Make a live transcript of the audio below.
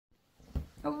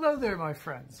Hello there, my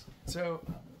friends. So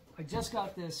I just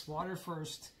got this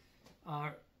Waterfirst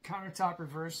Countertop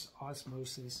Reverse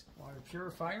Osmosis Water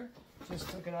Purifier. Just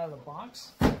took it out of the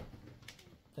box.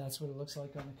 That's what it looks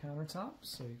like on the countertop.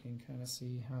 So you can kind of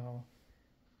see how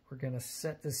we're going to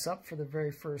set this up for the very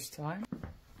first time.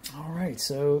 All right,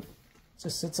 so it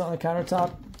just sits on the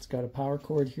countertop. It's got a power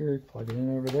cord here. Plug it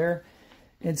in over there.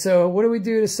 And so what do we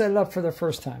do to set it up for the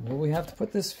first time? Well, we have to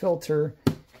put this filter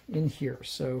in here.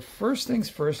 So first things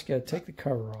first, you got to take the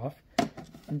cover off.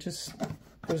 And just,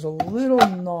 there's a little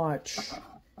notch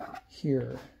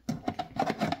here.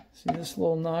 See this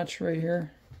little notch right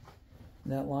here?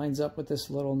 And that lines up with this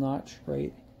little notch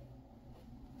right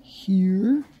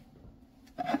here.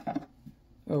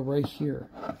 Oh, right here.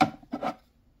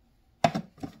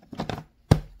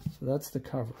 So that's the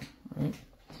cover, right?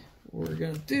 What we're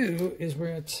going to do is we're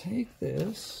going to take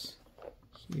this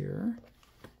here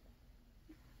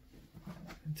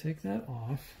and take that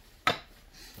off. I'm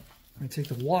going to take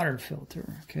the water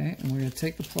filter, okay? And we're going to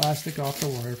take the plastic off the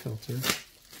water filter.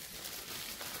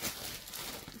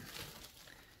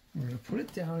 We're going to put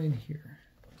it down in here.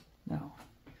 Now,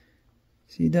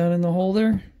 see down in the hole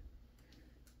there?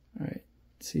 All right,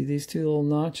 see these two little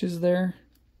notches there?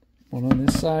 One on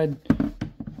this side,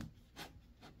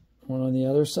 one on the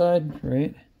other side,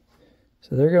 right?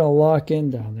 So they're going to lock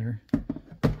in down there.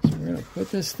 So we're going to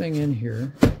put this thing in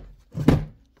here,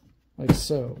 like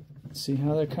so. See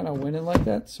how they're kind of winning like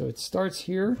that? So it starts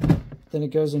here, then it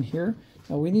goes in here.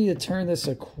 Now we need to turn this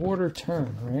a quarter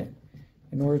turn, right?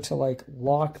 In order to like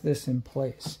lock this in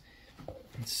place.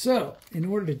 And so in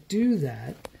order to do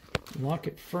that, lock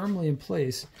it firmly in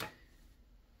place,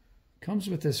 it comes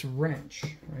with this wrench,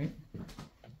 right?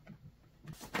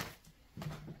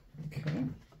 Okay.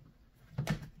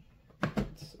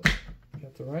 So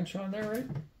got the wrench on there, right?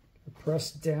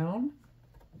 Press down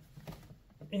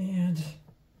and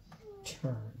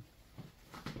turn.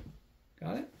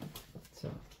 Got it?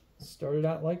 So start it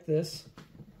out like this.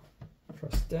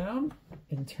 Press down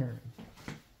and turn.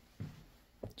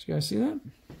 Did you guys see that?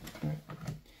 All right.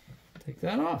 Take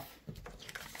that off.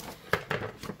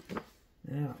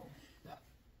 Now,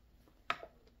 it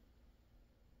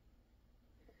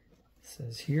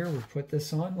says here we put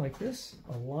this on like this,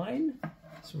 align.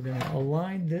 So we're going to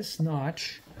align this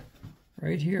notch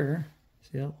right here.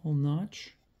 See that little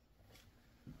notch?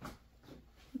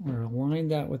 We're going to align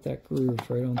that with that groove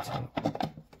right on top.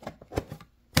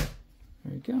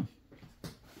 There you go.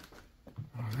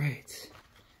 All right.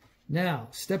 Now,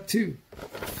 step 2,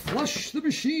 flush the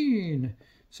machine.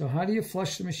 So how do you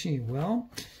flush the machine? Well,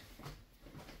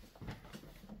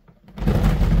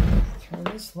 turn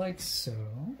this like so.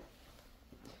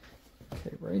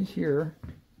 Okay, right here,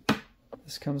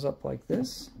 this comes up like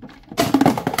this.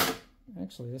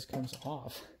 Actually, this comes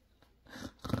off.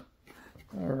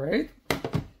 All right.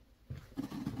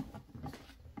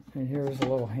 And here's a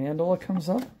little handle that comes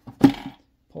up.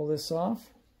 Pull this off.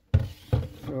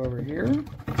 Go over here.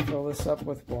 Fill this up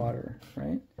with water,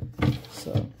 right?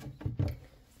 So,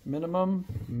 minimum,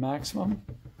 maximum.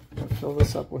 Fill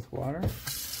this up with water.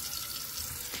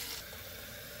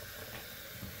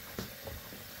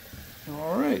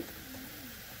 All right.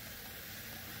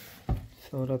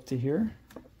 Fill it up to here.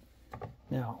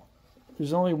 Now,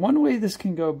 there's only one way this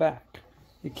can go back.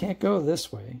 It can't go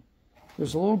this way.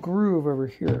 There's a little groove over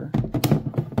here.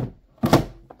 It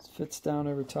fits down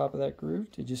over top of that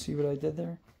groove. Did you see what I did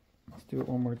there? Let's do it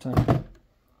one more time.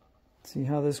 See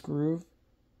how this groove,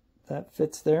 that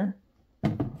fits there?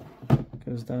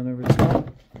 Goes down over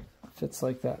top. Fits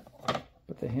like that.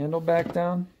 Put the handle back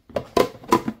down.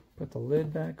 Put the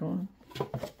lid back on.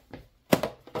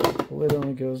 The lid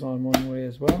only goes on one way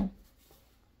as well.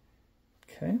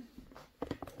 Okay.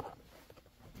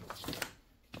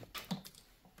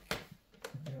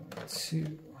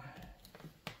 To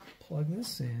plug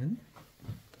this in.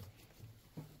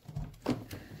 Okay.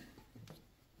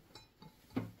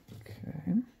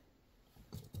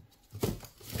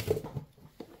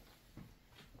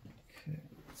 Okay,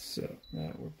 so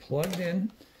now we're plugged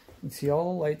in. You can see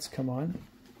all the lights come on.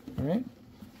 All right.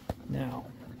 Now,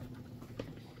 what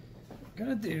I'm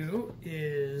gonna do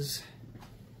is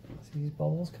see these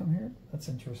bubbles come here. That's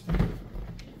interesting.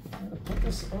 I'm gonna put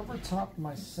this over top of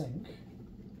my sink.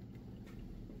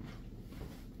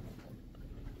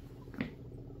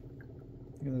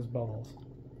 Look at those bubbles.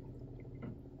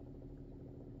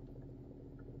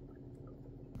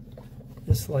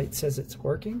 This light says it's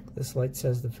working. This light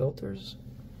says the filter's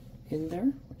in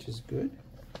there, which is good.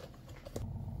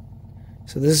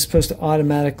 So this is supposed to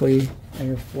automatically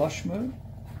enter flush mode.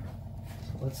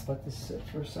 So let's let this sit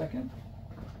for a second.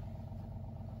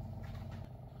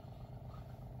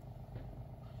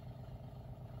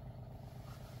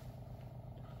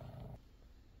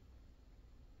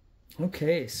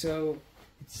 Okay, so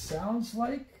it sounds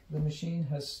like the machine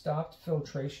has stopped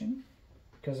filtration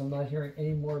because I'm not hearing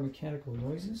any more mechanical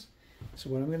noises. So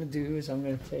what I'm going to do is I'm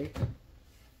going to take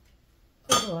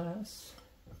a glass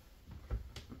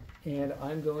and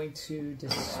I'm going to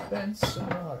dispense some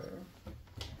water.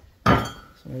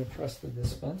 So I'm going to press the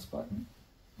dispense button.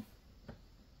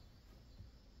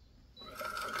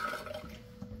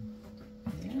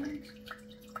 And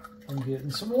I'm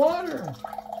getting some water.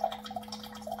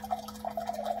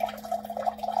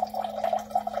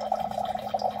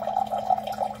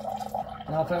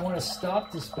 Now, if I want to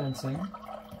stop dispensing,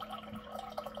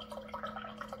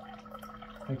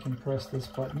 I can press this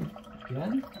button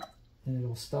again, and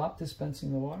it'll stop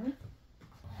dispensing the water.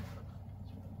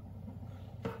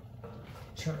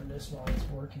 Turn this while it's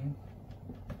working.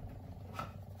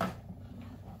 Do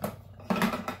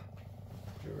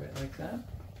it right like that.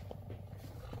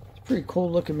 It's a pretty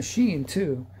cool looking machine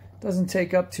too. Doesn't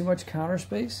take up too much counter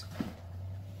space,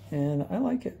 and I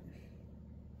like it.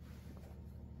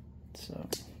 So,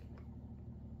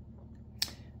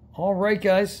 all right,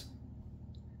 guys,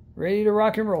 ready to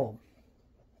rock and roll.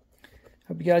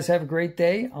 Hope you guys have a great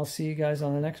day. I'll see you guys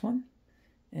on the next one,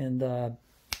 and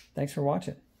thanks for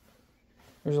watching.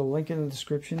 There's a link in the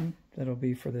description that'll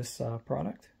be for this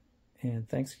product, and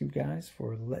thanks you guys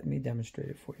for letting me demonstrate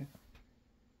it for you.